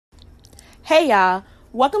Hey y'all,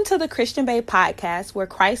 welcome to the Christian Bae podcast where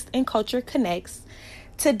Christ and culture connects.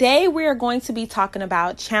 Today we are going to be talking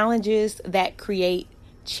about challenges that create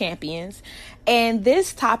champions. And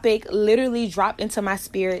this topic literally dropped into my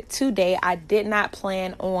spirit today. I did not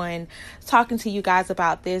plan on talking to you guys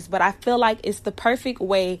about this, but I feel like it's the perfect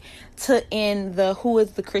way to end the Who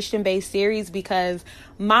is the Christian Bae series because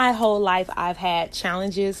my whole life I've had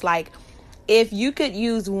challenges. Like, if you could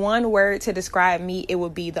use one word to describe me, it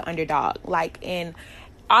would be the underdog. Like, in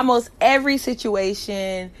almost every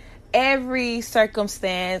situation, every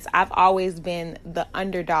circumstance, I've always been the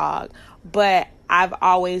underdog, but I've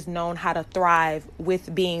always known how to thrive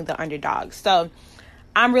with being the underdog. So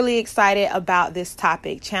I'm really excited about this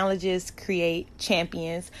topic. Challenges create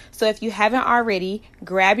champions. So if you haven't already,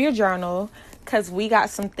 grab your journal because we got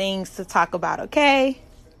some things to talk about, okay?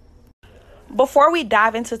 Before we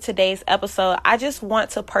dive into today's episode, I just want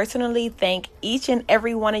to personally thank each and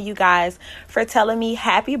every one of you guys for telling me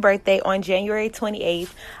happy birthday on January 28th.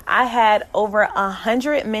 I had over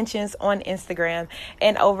 100 mentions on Instagram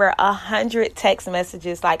and over 100 text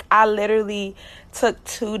messages. Like, I literally took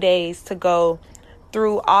 2 days to go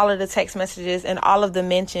through all of the text messages and all of the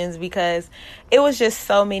mentions because it was just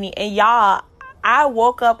so many. And y'all, I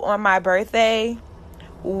woke up on my birthday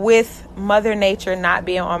with Mother Nature not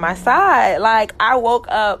being on my side. Like, I woke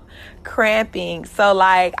up cramping. So,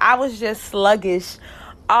 like, I was just sluggish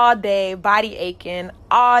all day, body aching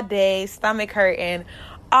all day, stomach hurting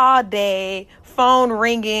all day, phone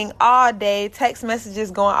ringing all day, text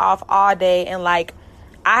messages going off all day. And, like,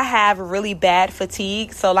 I have really bad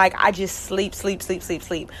fatigue. So, like, I just sleep.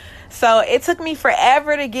 So it took me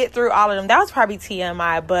forever to get through all of them. That was probably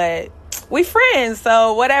TMI, but we friends,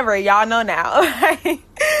 so whatever, y'all know now.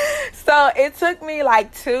 So it took me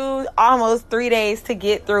like almost 3 days to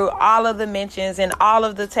get through all of the mentions and all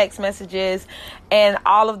of the text messages and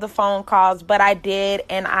all of the phone calls, but I did,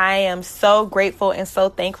 and I am so grateful and so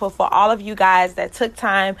thankful for all of you guys that took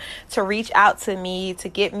time to reach out to me, to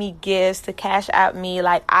get me gifts, to cash out me.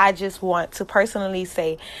 Like, I just want to personally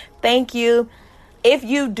say thank you. If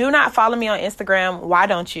you do not follow me on Instagram, why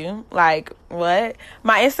don't you? Like, what?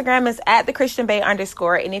 My Instagram is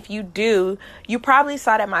 @thechristianbae_. And if you do, you probably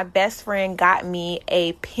saw that my best friend got me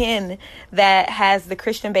a pin that has the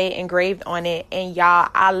Christian Bae engraved on it. And y'all,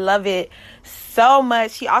 I love it so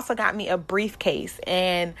much. She also got me a briefcase.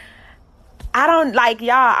 And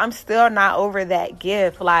I'm still not over that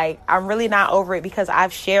gift. Like, I'm really not over it because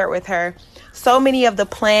I've shared with her so many of the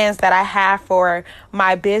plans that I have for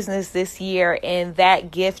my business this year, and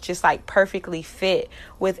that gift just like perfectly fit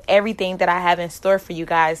with everything that I have in store for you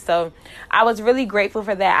guys. So I was really grateful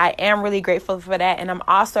for that. I am really grateful for that. And I'm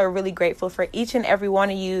also really grateful for each and every one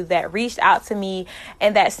of you that reached out to me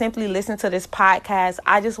and that simply listened to this podcast.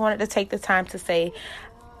 I just wanted to take the time to say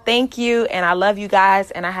thank you, and I love you guys,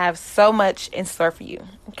 and I have so much in store for you.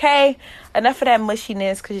 Okay, enough of that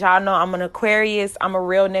mushiness, because y'all know I'm an Aquarius. I'm a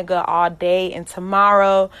real nigga all day and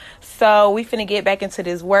tomorrow. So we finna get back into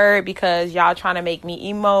this word because y'all trying to make me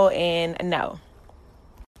emo, and no.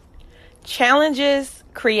 Challenges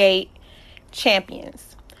create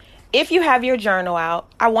champions. If you have your journal out,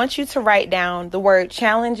 I want you to write down the word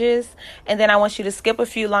challenges, and then I want you to skip a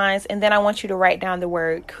few lines, and then I want you to write down the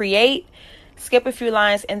word create, skip a few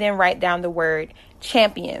lines, and then write down the word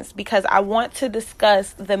champions, because I want to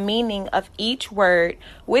discuss the meaning of each word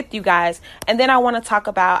with you guys. And then I want to talk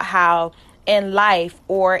about how in life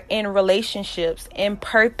or in relationships, in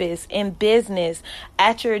purpose, in business,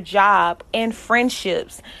 at your job, in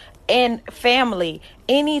friendships, in family,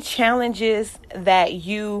 any challenges that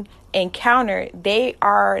you encounter, they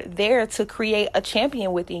are there to create a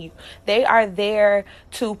champion within you. They are there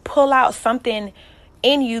to pull out something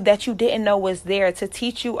in you that you didn't know was there, to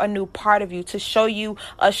teach you a new part of you, to show you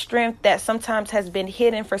a strength that sometimes has been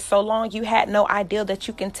hidden for so long you had no idea that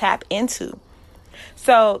you can tap into.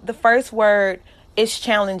 So the first word is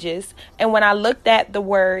challenges. And when I looked at the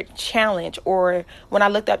word challenge, or when I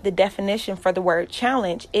looked up the definition for the word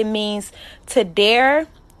challenge, it means to dare,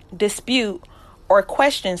 dispute, or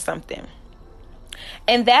question something.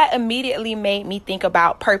 And that immediately made me think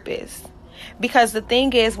about purpose. Because the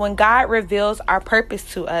thing is, when God reveals our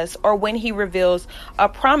purpose to us, or when he reveals a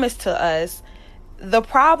promise to us, the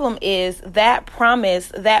problem is that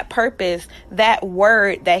promise, that purpose, that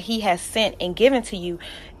word that he has sent and given to you,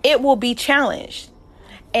 it will be challenged.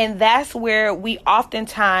 And that's where we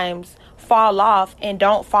oftentimes fall off and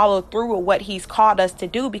don't follow through with what he's called us to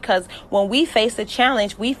do, because when we face a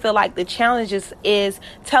challenge, we feel like the challenge is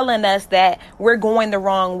telling us that we're going the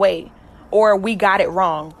wrong way. or we got it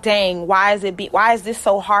wrong. Dang, why is this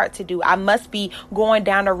so hard to do? I must be going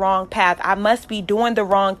down the wrong path. I must be doing the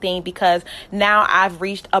wrong thing because now I've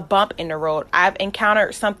reached a bump in the road. I've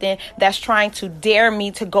encountered something that's trying to dare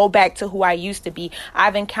me to go back to who I used to be.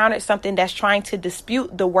 I've encountered something that's trying to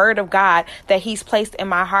dispute the word of God that he's placed in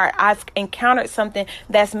my heart. I've encountered something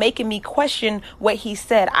that's making me question what he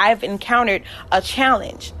said. I've encountered a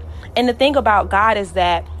challenge. And the thing about God is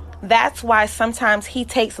that's why sometimes he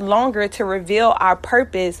takes longer to reveal our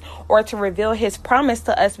purpose or to reveal his promise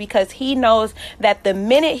to us, because he knows that the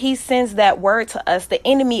minute he sends that word to us, the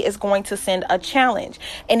enemy is going to send a challenge.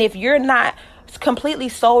 And if you're not completely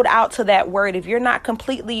sold out to that word, if you're not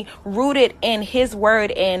completely rooted in his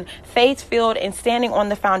word and faith-filled and standing on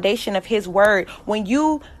the foundation of his word, when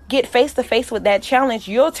you get face to face with that challenge,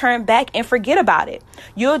 you'll turn back and forget about it.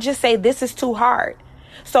 You'll just say, this is too hard.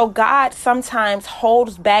 So God sometimes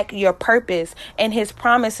holds back your purpose and his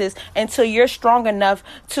promises until you're strong enough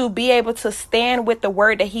to be able to stand with the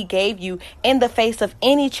word that he gave you in the face of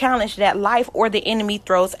any challenge that life or the enemy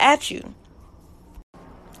throws at you.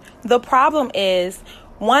 The problem is,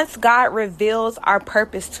 once God reveals our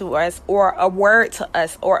purpose to us, or a word to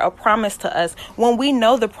us, or a promise to us, when we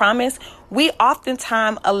know the promise, we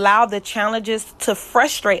oftentimes allow the challenges to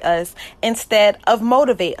frustrate us instead of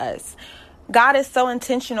motivate us. God is so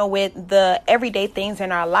intentional with the everyday things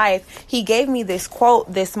in our life. He gave me this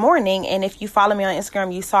quote this morning, and if you follow me on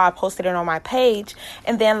Instagram, you saw I posted it on my page.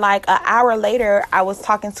 And then like an hour later, I was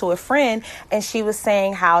talking to a friend, and she was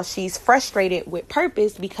saying how she's frustrated with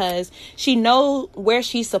purpose because she knows where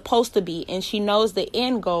she's supposed to be and she knows the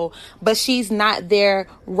end goal, but she's not there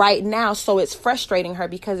right now. So it's frustrating her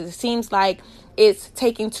because it seems like it's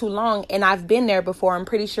taking too long. And I've been there before. I'm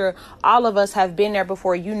pretty sure all of us have been there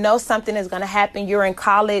before. You know something is going to happen. You're in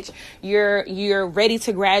college. You're ready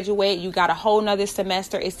to graduate. You got a whole nother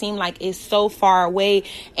semester. It seemed like it's so far away,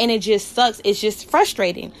 and it just sucks. It's just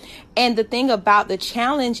frustrating. And the thing about the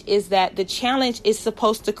challenge is that the challenge is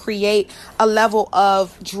supposed to create a level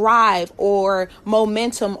of drive or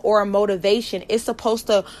momentum or motivation. It's supposed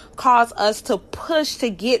to cause us to push to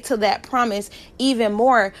get to that promise even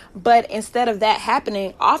more. But instead of that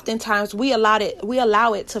happening, oftentimes we allow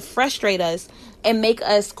it to frustrate us and make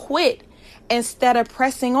us quit instead of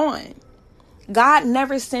pressing on. God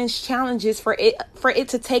never sends challenges for it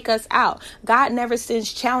to take us out. God never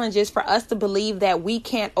sends challenges for us to believe that we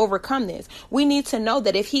can't overcome this. We need to know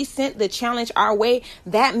that if he sent the challenge our way,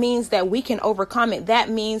 that means that we can overcome it. That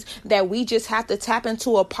means that we just have to tap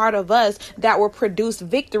into a part of us that will produce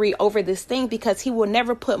victory over this thing, because he will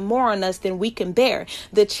never put more on us than we can bear.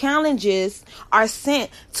 The challenges are sent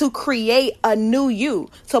to create a new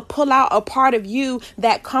you, to pull out a part of you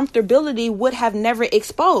that comfortability would have never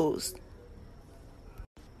exposed.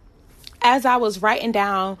 As I was writing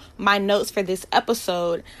down my notes for this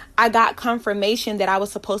episode, I got confirmation that I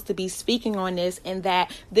was supposed to be speaking on this and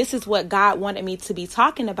that this is what God wanted me to be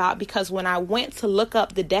talking about, because when I went to look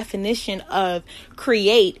up the definition of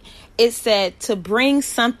create, it said to bring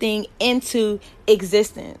something into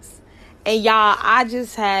existence. And y'all, I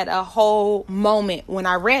just had a whole moment when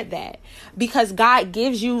I read that, because God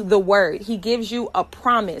gives you the word. He gives you a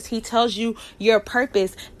promise. He tells you your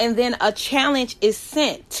purpose. And then a challenge is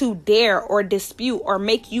sent to dare or dispute or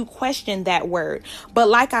make you question that word. But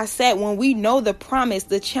like I said, when we know the promise,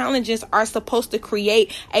 the challenges are supposed to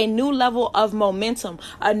create a new level of momentum,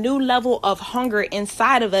 a new level of hunger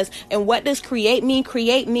inside of us. And what does create mean?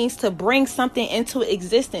 Create means to bring something into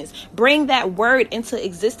existence. Bring that word into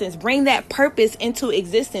existence. Bring that purpose into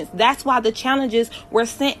existence. That's why the challenges were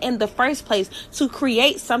sent in the first place, to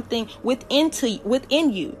create something within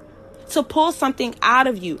you, to pull something out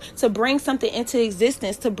of you, to bring something into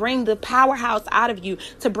existence, to bring the powerhouse out of you,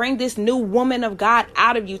 to bring this new woman of God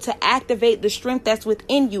out of you, to activate the strength that's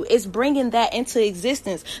within you. It's bringing that into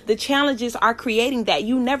existence. The challenges are creating that.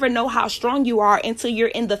 You never know how strong you are until you're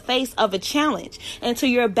in the face of a challenge, until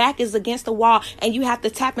your back is against the wall and you have to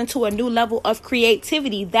tap into a new level of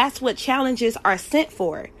creativity. That's what challenges are sent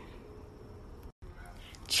for.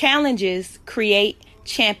 Challenges create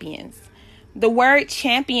champions. The word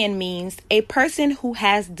champion means a person who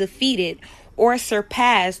has defeated or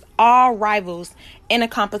surpassed all rivals in a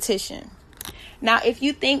competition. Now, if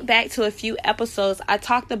you think back to a few episodes, I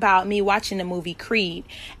talked about me watching the movie Creed,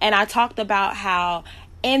 and I talked about how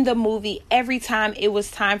in the movie, every time it was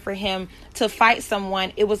time for him to fight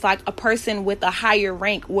someone, it was like a person with a higher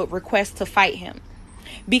rank would request to fight him.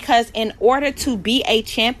 Because in order to be a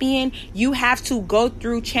champion, you have to go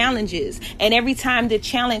through challenges. And every time the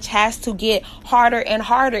challenge has to get harder and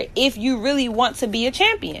harder if you really want to be a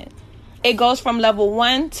champion. It goes from level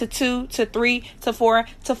 1 to 2 to 3 to 4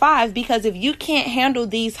 to 5, because if you can't handle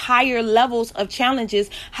these higher levels of challenges,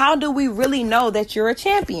 how do we really know that you're a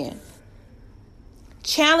champion?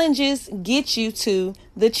 Challenges get you to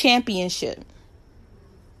the championship.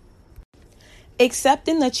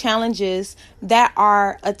 Accepting the challenges that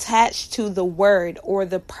are attached to the word or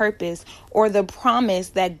the purpose or the promise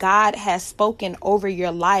that God has spoken over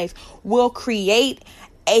your life will create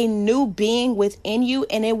a new being within you,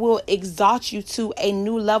 and it will exalt you to a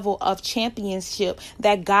new level of championship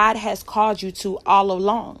that God has called you to all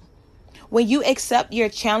along. When you accept your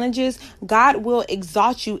challenges, God will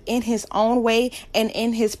exalt you in his own way and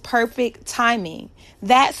in his perfect timing.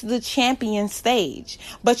 That's the champion stage.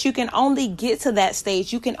 But you can only get to that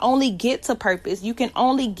stage. You can only get to purpose. You can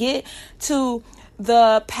only get to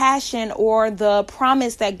the passion or the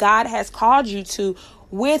promise that God has called you to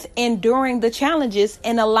with enduring the challenges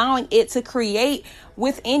and allowing it to create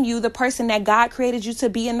within you the person that God created you to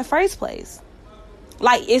be in the first place.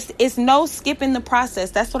 Like, it's no skipping the process.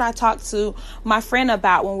 That's what I talked to my friend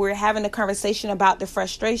about when we were having a conversation about the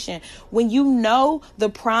frustration. When you know the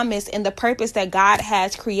promise and the purpose that God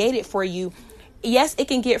has created for you, yes, it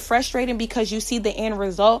can get frustrating because you see the end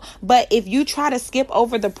result. But if you try to skip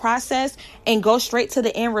over the process and go straight to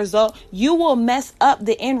the end result, you will mess up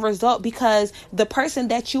the end result, because the person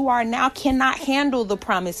that you are now cannot handle the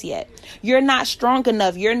promise yet. You're not strong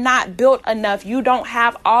enough. You're not built enough. You don't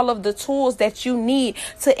have all of the tools that you need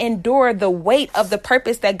to endure the weight of the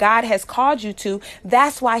purpose that God has called you to.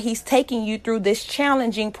 That's why he's taking you through this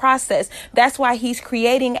challenging process. That's why he's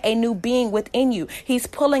creating a new being within you. He's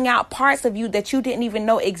pulling out parts of you that you didn't even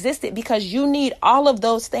know existed, because you need all of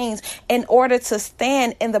those things in order to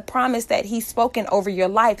stand in the promise that he's spoken over your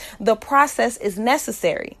life. The process is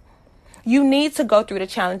necessary. You need to go through the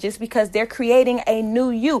challenges because they're creating a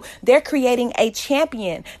new you. They're creating a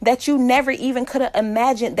champion that you never even could have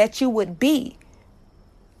imagined that you would be.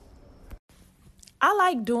 I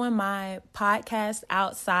like doing my podcast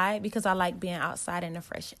outside because I like being outside in the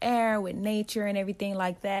fresh air with nature and everything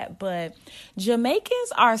like that. But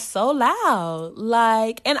Jamaicans are so loud.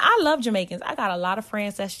 And I love Jamaicans. I got a lot of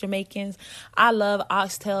friends that's Jamaicans. I love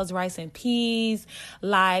oxtails, rice and peas.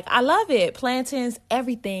 I love it. Plantains,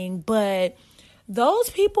 everything. But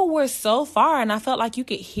those people were so far, and I felt like you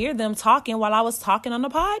could hear them talking while I was talking on the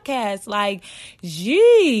podcast.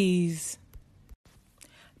 Jeez.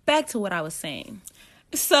 Back to what I was saying.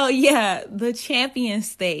 So yeah, the champion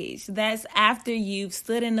stage, that's after you've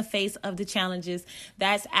stood in the face of the challenges.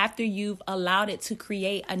 That's after you've allowed it to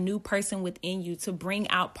create a new person within you, to bring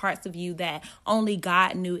out parts of you that only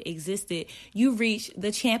God knew existed. You reach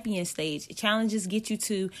the champion stage. Challenges get you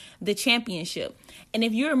to the championship. And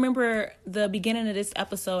if you remember the beginning of this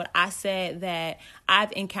episode, I said that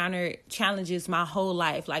I've encountered challenges my whole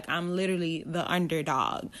life. I'm literally the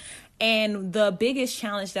underdog. And the biggest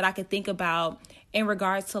challenge that I could think about in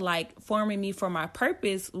regards to forming me for my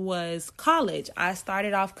purpose was college. I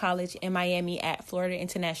started off college in Miami at Florida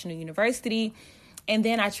International University. And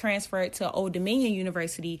then I transferred to Old Dominion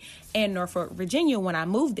University in Norfolk, Virginia when I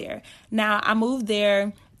moved there. Now, I moved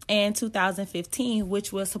there in 2015,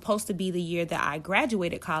 which was supposed to be the year that I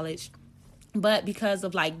graduated college. But because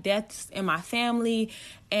of deaths in my family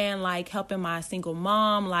and helping my single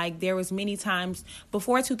mom, there was many times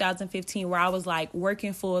before 2015 where I was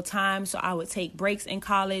working full time. So I would take breaks in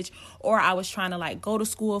college, or I was trying to go to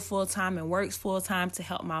school full time and work full time to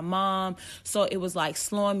help my mom. So it was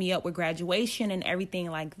slowing me up with graduation and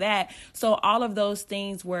everything like that. So all of those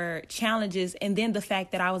things were challenges. And then the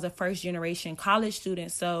fact that I was a first generation college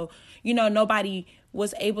student. So, nobody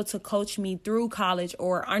was able to coach me through college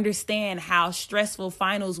or understand how stressful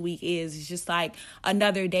finals week is. It's just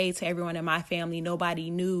another day to everyone in my family. Nobody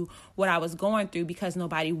knew what I was going through because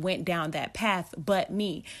nobody went down that path but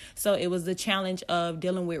me. So it was the challenge of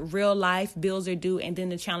dealing with real life, bills are due, and then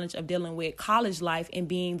the challenge of dealing with college life and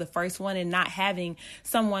being the first one and not having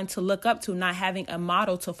someone to look up to, not having a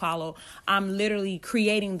model to follow. I'm literally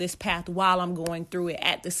creating this path while I'm going through it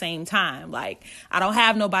at the same time. I don't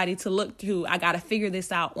have nobody to look to. I got to figure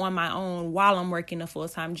this out on my own while I'm working a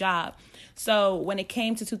full-time job. So when it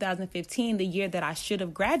came to 2015, the year that I should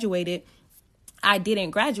have graduated, I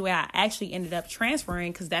didn't graduate. I actually ended up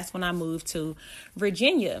transferring because that's when I moved to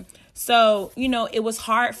Virginia. So, it was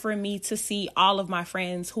hard for me to see all of my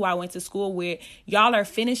friends who I went to school with. Y'all are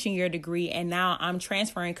finishing your degree and now I'm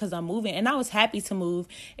transferring because I'm moving. And I was happy to move.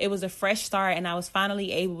 It was a fresh start and I was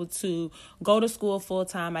finally able to go to school full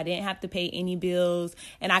time. I didn't have to pay any bills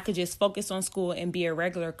and I could just focus on school and be a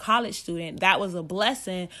regular college student. That was a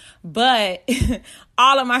blessing. But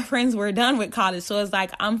all of my friends were done with college. So it's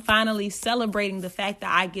like I'm finally celebrating the fact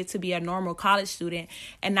that I get to be a normal college student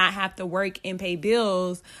and not have to work and pay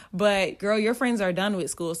bills. But girl, your friends are done with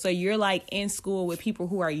school. So you're like in school with people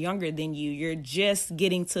who are younger than you. You're just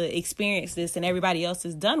getting to experience this and everybody else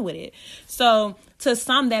is done with it. So to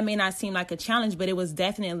some, that may not seem like a challenge, but it was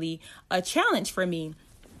definitely a challenge for me.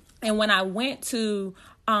 And when I went to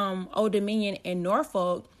Old Dominion in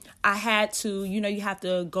Norfolk, I had to, you have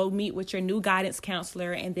to go meet with your new guidance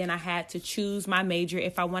counselor. And then I had to choose my major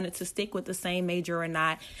if I wanted to stick with the same major or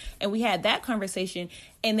not. And we had that conversation.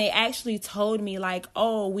 And they actually told me like,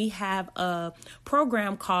 oh, we have a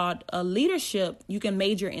program called leadership. You can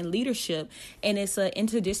major in leadership. And it's an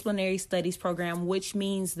interdisciplinary studies program, which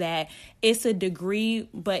means that it's a degree,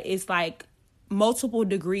 but it's like multiple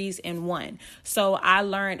degrees in one. So I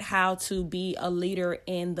learned how to be a leader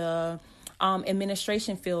in the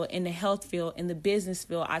administration field, in the health field, in the business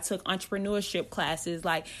field. I took entrepreneurship classes.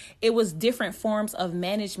 Like it was different forms of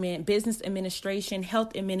management, business administration,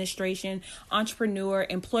 health administration, entrepreneur,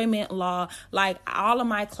 employment law. Like all of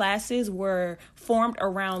my classes were formed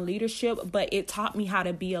around leadership, but it taught me how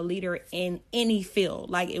to be a leader in any field.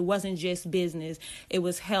 Like it wasn't just business. It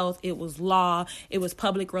was health. It was law. It was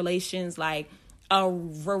public relations. Like a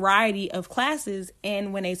variety of classes.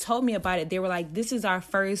 And when they told me about it, they were like, this is our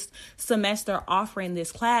first semester offering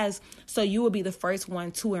this class, so you will be the first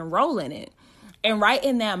one to enroll in it. And right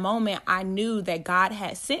in that moment, I knew that God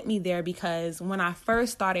had sent me there, because when I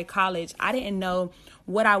first started college, I didn't know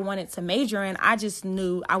what I wanted to major in. I just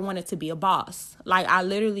knew I wanted to be a boss. Like I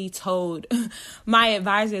literally told my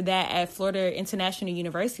advisor that at Florida International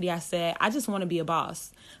University, I said, I just want to be a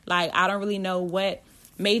boss. Like I don't really know what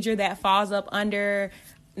major that falls up under.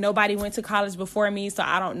 Nobody went to college before me, so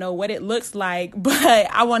I don't know what it looks like, but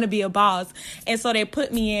I want to be a boss. And so they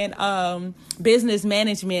put me in business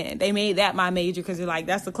management. They made that my major because they're like,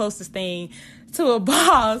 that's the closest thing to a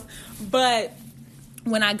boss. But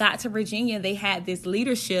when I got to Virginia, they had this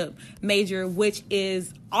leadership major, which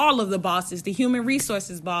is all of the bosses, the human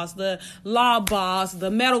resources boss, the law boss, the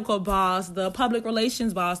medical boss, the public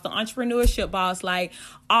relations boss, the entrepreneurship boss, like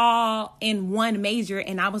all in one major.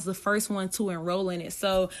 And I was the first one to enroll in it.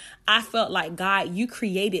 So I felt like, God, you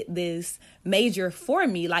created this major for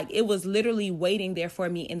me. Like it was literally waiting there for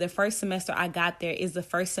me. And the first semester I got there is the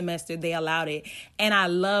first semester they allowed it. And I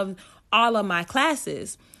loved all of my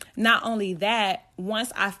classes. Not only that,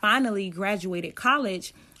 once I finally graduated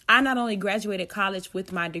college, I not only graduated college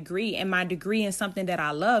with my degree, and my degree in something that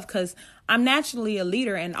I love, because I'm naturally a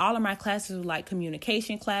leader, and all of my classes were like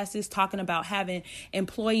communication classes, talking about having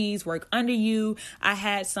employees work under you. I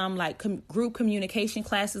had some like group communication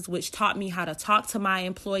classes, which taught me how to talk to my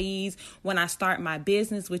employees when I start my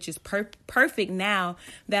business, which is perfect now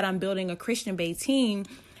that I'm building a Christian Bay team.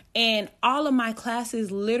 And all of my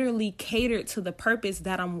classes literally catered to the purpose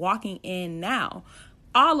that I'm walking in now.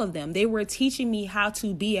 All of them. They were teaching me how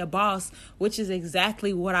to be a boss, which is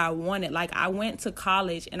exactly what I wanted. Like I went to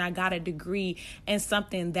college and I got a degree in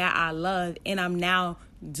something that I love, and I'm now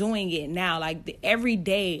doing it now. Like every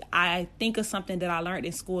day I think of something that I learned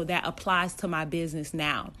in school that applies to my business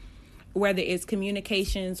now. Whether it's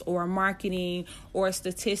communications or marketing or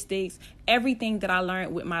statistics, everything that I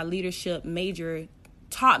learned with my leadership major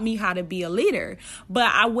taught me how to be a leader.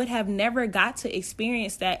 But I would have never got to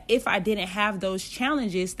experience that if I didn't have those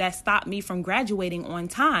challenges that stopped me from graduating on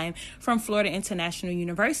time from Florida International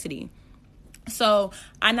University. So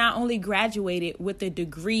I not only graduated with a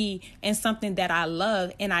degree in something that I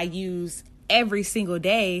love and I use every single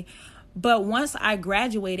day, but once I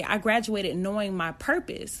graduated knowing my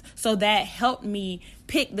purpose. So that helped me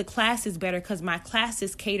pick the classes better, because my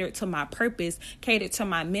classes catered to my purpose, catered to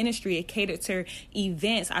my ministry, it catered to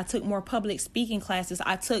events. I took more public speaking classes.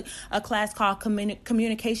 I took a class called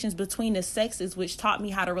Communications Between the Sexes, which taught me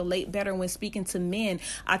how to relate better when speaking to men.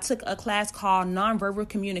 I took a class called Nonverbal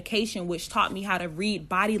Communication, which taught me how to read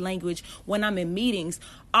body language when I'm in meetings.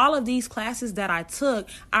 All of these classes that I took,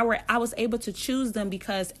 I was able to choose them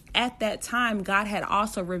because at that time, God had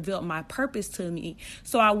also revealed my purpose to me.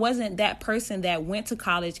 So I wasn't that person that went to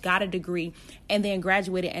college, got a degree, and then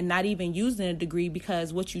graduated and not even using a degree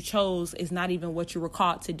because what you chose is not even what you were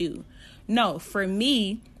called to do. No, for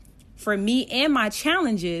me and my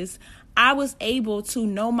challenges, I was able to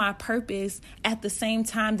know my purpose at the same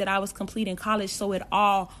time that I was completing college, so it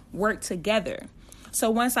all worked together. So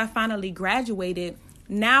once I finally graduated,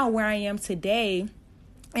 now where I am today,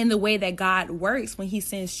 and the way that God works when he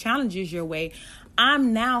sends challenges your way,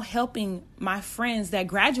 I'm now helping my friends that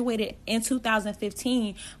graduated in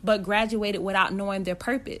 2015, but graduated without knowing their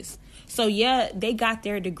purpose. So yeah, they got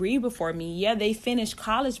their degree before me. Yeah, they finished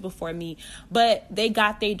college before me, but they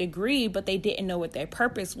got their degree, but they didn't know what their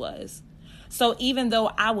purpose was. So even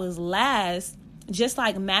though I was last, just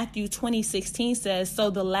like Matthew 20:16 says, so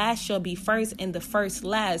the last shall be first and the first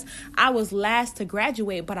last. I was last to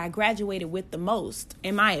graduate, but I graduated with the most,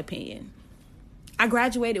 in my opinion. I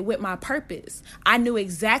graduated with my purpose. I knew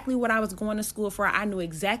exactly what I was going to school for. I knew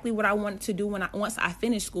exactly what I wanted to do once I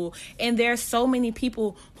finished school. And there's so many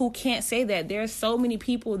people who can't say that. There's so many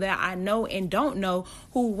people that I know and don't know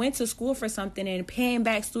who went to school for something and paying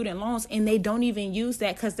back student loans, and they don't even use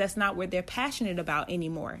that because that's not what they're passionate about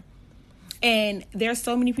anymore. And there's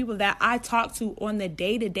so many people that I talk to on the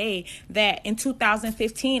day-to-day that in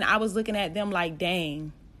 2015, I was looking at them like,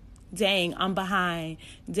 dang, I'm behind.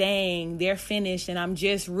 Dang, they're finished and I'm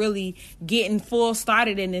just really getting full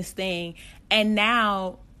started in this thing. And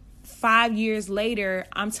now 5 years later,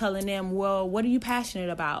 I'm telling them, well, what are you passionate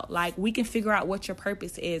about? Like, we can figure out what your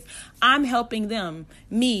purpose is. I'm helping them,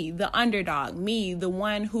 me, the underdog, me, the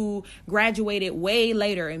one who graduated way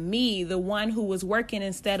later, and me, the one who was working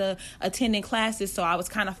instead of attending classes. So I was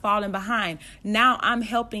kind of falling behind. Now I'm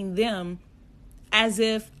helping them as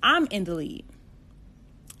if I'm in the lead.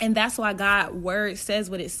 And that's why God's word says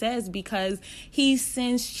what it says, because he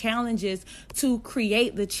sends challenges to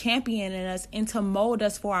create the champion in us and to mold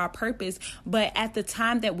us for our purpose. But at the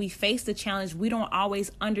time that we face the challenge, we don't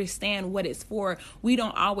always understand what it's for. We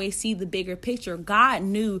don't always see the bigger picture. God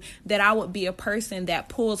knew that I would be a person that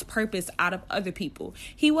pulls purpose out of other people.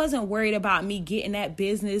 He wasn't worried about me getting that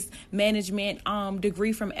business management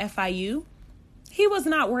degree from FIU. He was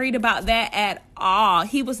not worried about that at all.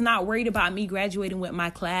 He was not worried about me graduating with my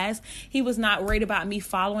class. He was not worried about me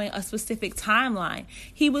following a specific timeline.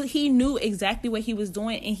 He knew exactly what he was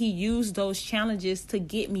doing, and he used those challenges to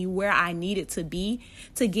get me where I needed to be,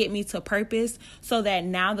 to get me to purpose, so that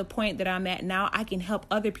now the point that I'm at now, I can help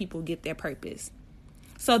other people get their purpose.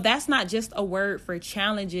 So that's not just a word for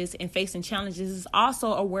challenges and facing challenges. It's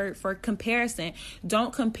also a word for comparison.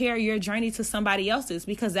 Don't compare your journey to somebody else's,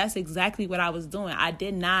 because that's exactly what I was doing. I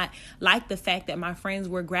did not like the fact that my friends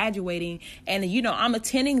were graduating, and, I'm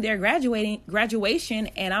attending their graduation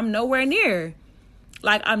and I'm nowhere near.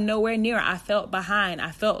 I'm nowhere near. I felt behind.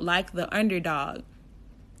 I felt like the underdog.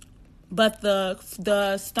 But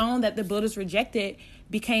the stone that the builders rejected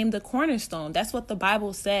became the cornerstone. That's what the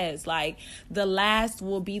Bible says. The last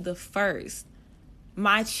will be the first.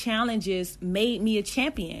 My challenges made me a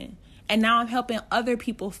champion. And now I'm helping other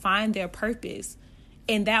people find their purpose.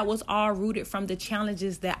 And that was all rooted from the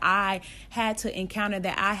challenges that I had to encounter,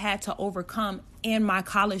 that I had to overcome in my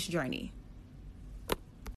college journey.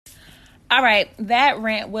 All right, that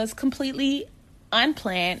rant was completely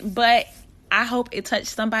unplanned, but I hope it touched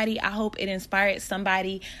somebody. I hope it inspired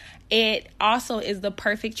somebody. It also is the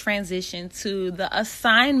perfect transition to the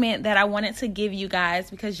assignment that I wanted to give you guys,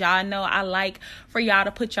 because y'all know I like for y'all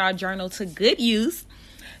to put y'all journal to good use.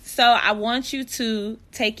 So I want you to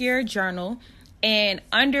take your journal, and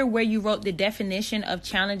under where you wrote the definition of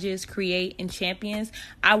challenges, create, and champions,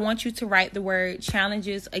 I want you to write the word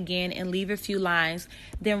challenges again and leave a few lines.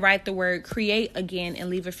 Then write the word create again and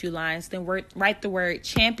leave a few lines. Then write the word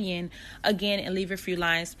champion again and leave a few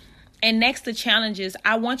lines. And next to challenges,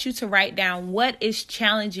 I want you to write down what is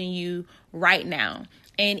challenging you right now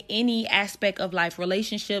in any aspect of life: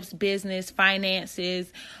 relationships, business,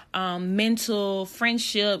 finances, mental,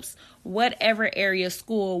 friendships, whatever area,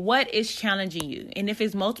 school. What is challenging you? And if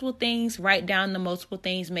it's multiple things, write down the multiple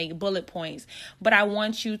things, make bullet points. But I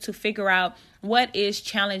want you to figure out what is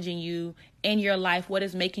challenging you in your life, what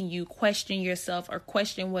is making you question yourself or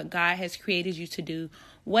question what God has created you to do.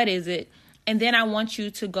 What is it? And then I want you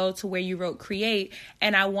to go to where you wrote create,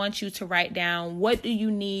 and I want you to write down, what do you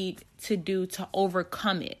need to do to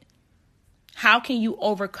overcome it? How can you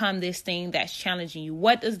overcome this thing that's challenging you?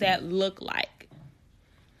 What does that look like?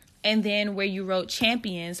 And then where you wrote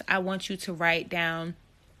champions, I want you to write down,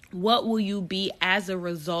 what will you be as a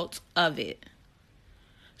result of it?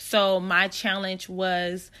 So my challenge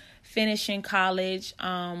was finishing college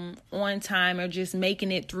on time, or just making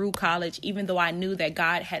it through college, even though I knew that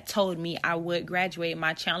God had told me I would graduate.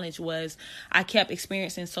 My challenge was I kept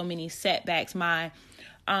experiencing so many setbacks.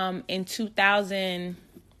 In 2000,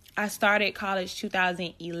 I started college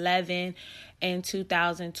 2011, In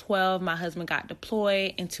 2012, my husband got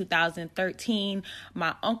deployed. In 2013,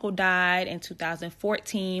 my uncle died. In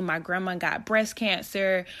 2014, my grandma got breast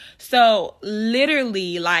cancer. So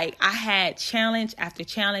literally, like, I had challenge after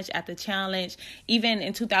challenge after challenge. Even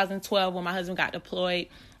in 2012, when my husband got deployed,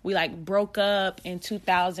 we like broke up in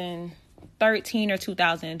 2013 or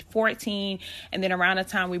 2014, and then around the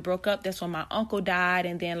time we broke up, that's when my uncle died,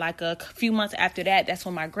 and then like a few months after that, that's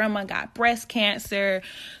when my grandma got breast cancer.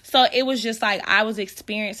 So it was just like I was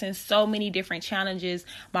experiencing so many different challenges.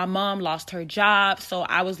 My mom lost her job, so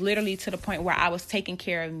I was literally to the point where I was taking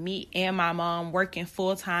care of me and my mom, working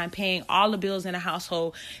full-time, paying all the bills in the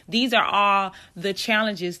household. These are all the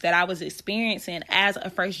challenges that I was experiencing as a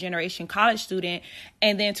first-generation college student.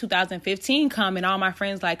 And then 2015 come, and all my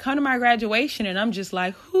friends like, come to my graduation, and I'm just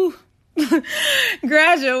like, whew.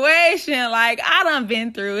 Graduation, like, I done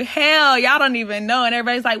been through hell, y'all don't even know. And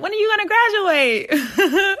everybody's like, when are you gonna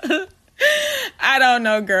graduate? I don't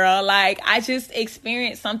know, girl. Like, I just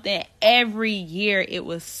experienced something every year. It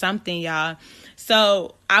was something, y'all.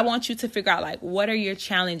 So I want you to figure out, like, what are your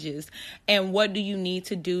challenges and what do you need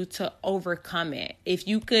to do to overcome it? If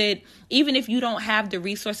you could, even if you don't have the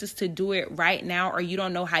resources to do it right now, or you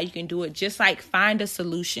don't know how you can do it, just like find a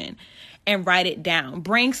solution and write it down.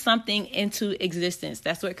 Bring something into existence.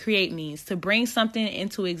 That's what create means, to bring something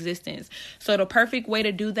into existence. So the perfect way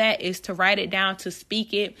to do that is to write it down, to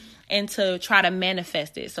speak it, and to try to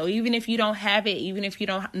manifest it. So even if you don't have it, even if you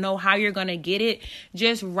don't know how you're going to get it,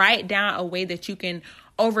 just write down a way that you can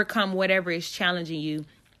overcome whatever is challenging you.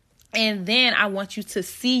 And then I want you to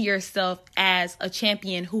see yourself as a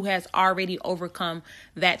champion who has already overcome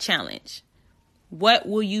that challenge. What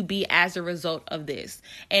will you be as a result of this?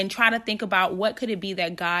 And try to think about, what could it be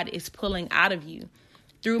that God is pulling out of you?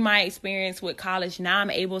 Through my experience with college, now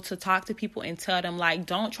I'm able to talk to people and tell them, like,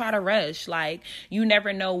 don't try to rush. Like, you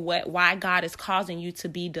never know why God is causing you to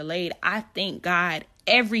be delayed. I thank God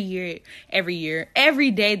every day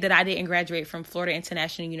that I didn't graduate from Florida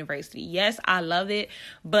International University. Yes, I love it,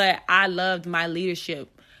 but I loved my leadership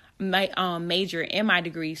major and my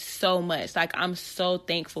degree so much. Like, I'm so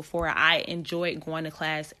thankful for it. I enjoyed going to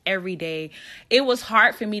class every day. It was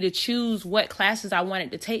hard for me to choose what classes I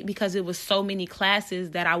wanted to take because it was so many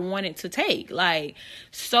classes that I wanted to take. Like,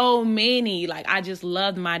 so many. Like, I just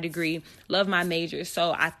loved my degree, loved my major.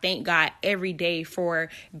 So I thank God every day for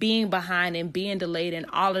being behind and being delayed and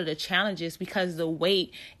all of the challenges, because the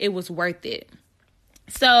wait, it was worth it.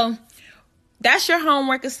 So that's your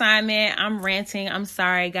homework assignment. I'm ranting. I'm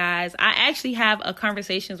sorry, guys. I actually have a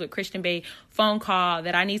Conversations with Christian Bae phone call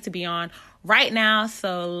that I need to be on right now.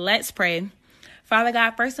 So let's pray. Father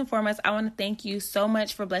God, first and foremost, I want to thank you so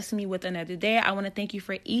much for blessing me with another day. I want to thank you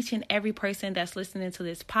for each and every person that's listening to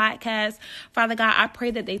this podcast. Father God, I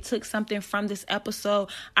pray that they took something from this episode.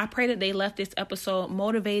 I pray that they left this episode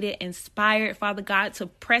motivated, inspired, Father God, to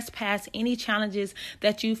press past any challenges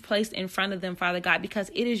that you've placed in front of them, Father God, because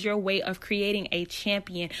it is your way of creating a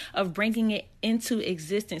champion, of bringing it into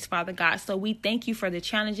existence, Father God. So we thank you for the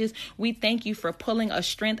challenges. We thank you for pulling a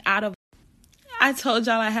strength out of. I told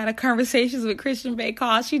y'all I had a Conversations with Christian Bae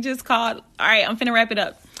call. She just called. All right, I'm finna wrap it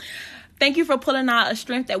up. Thank you for pulling out a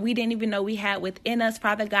strength that we didn't even know we had within us,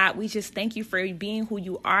 Father God. We just thank you for being who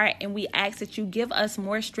you are, and we ask that you give us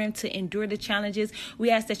more strength to endure the challenges.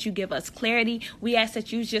 We ask that you give us clarity. We ask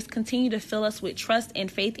that you just continue to fill us with trust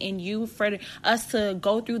and faith in you for us to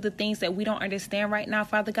go through the things that we don't understand right now,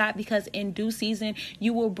 Father God, because in due season,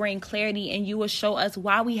 you will bring clarity and you will show us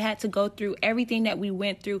why we had to go through everything that we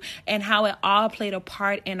went through and how it all played a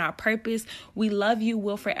part in our purpose. We love you.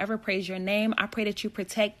 We'll forever praise your name. I pray that you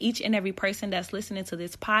protect each and every person that's listening to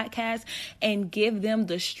this podcast and give them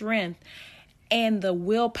the strength and the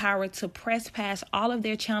willpower to press past all of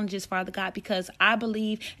their challenges, Father God, because I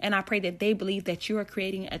believe and I pray that they believe that you are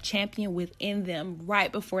creating a champion within them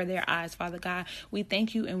right before their eyes, Father God. We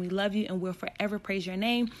thank you and we love you and we'll forever praise your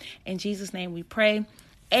name. In Jesus' name we pray.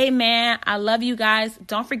 Amen. I love you guys.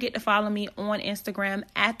 Don't forget to follow me on Instagram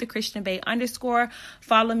at @TheChristianBae_.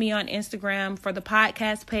 Follow me on Instagram for the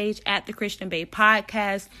podcast page at The Christian Bae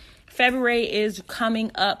Podcast. February is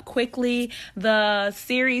coming up quickly. The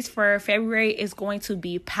series for February is going to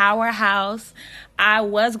be Powerhouse. I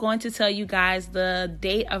was going to tell you guys the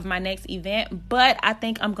date of my next event, but I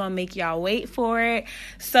think I'm going to make y'all wait for it.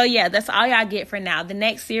 So yeah, that's all y'all get for now. The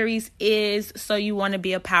next series is So You Want to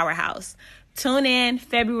Be a Powerhouse. Tune in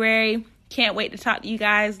February. Can't wait to talk to you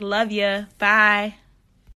guys. Love ya. Bye.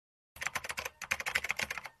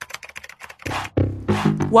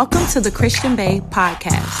 Welcome to the Christian Bae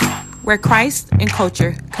Podcast, where Christ and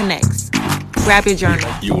culture connects. Grab your journal.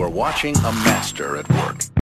 You are watching a master at work.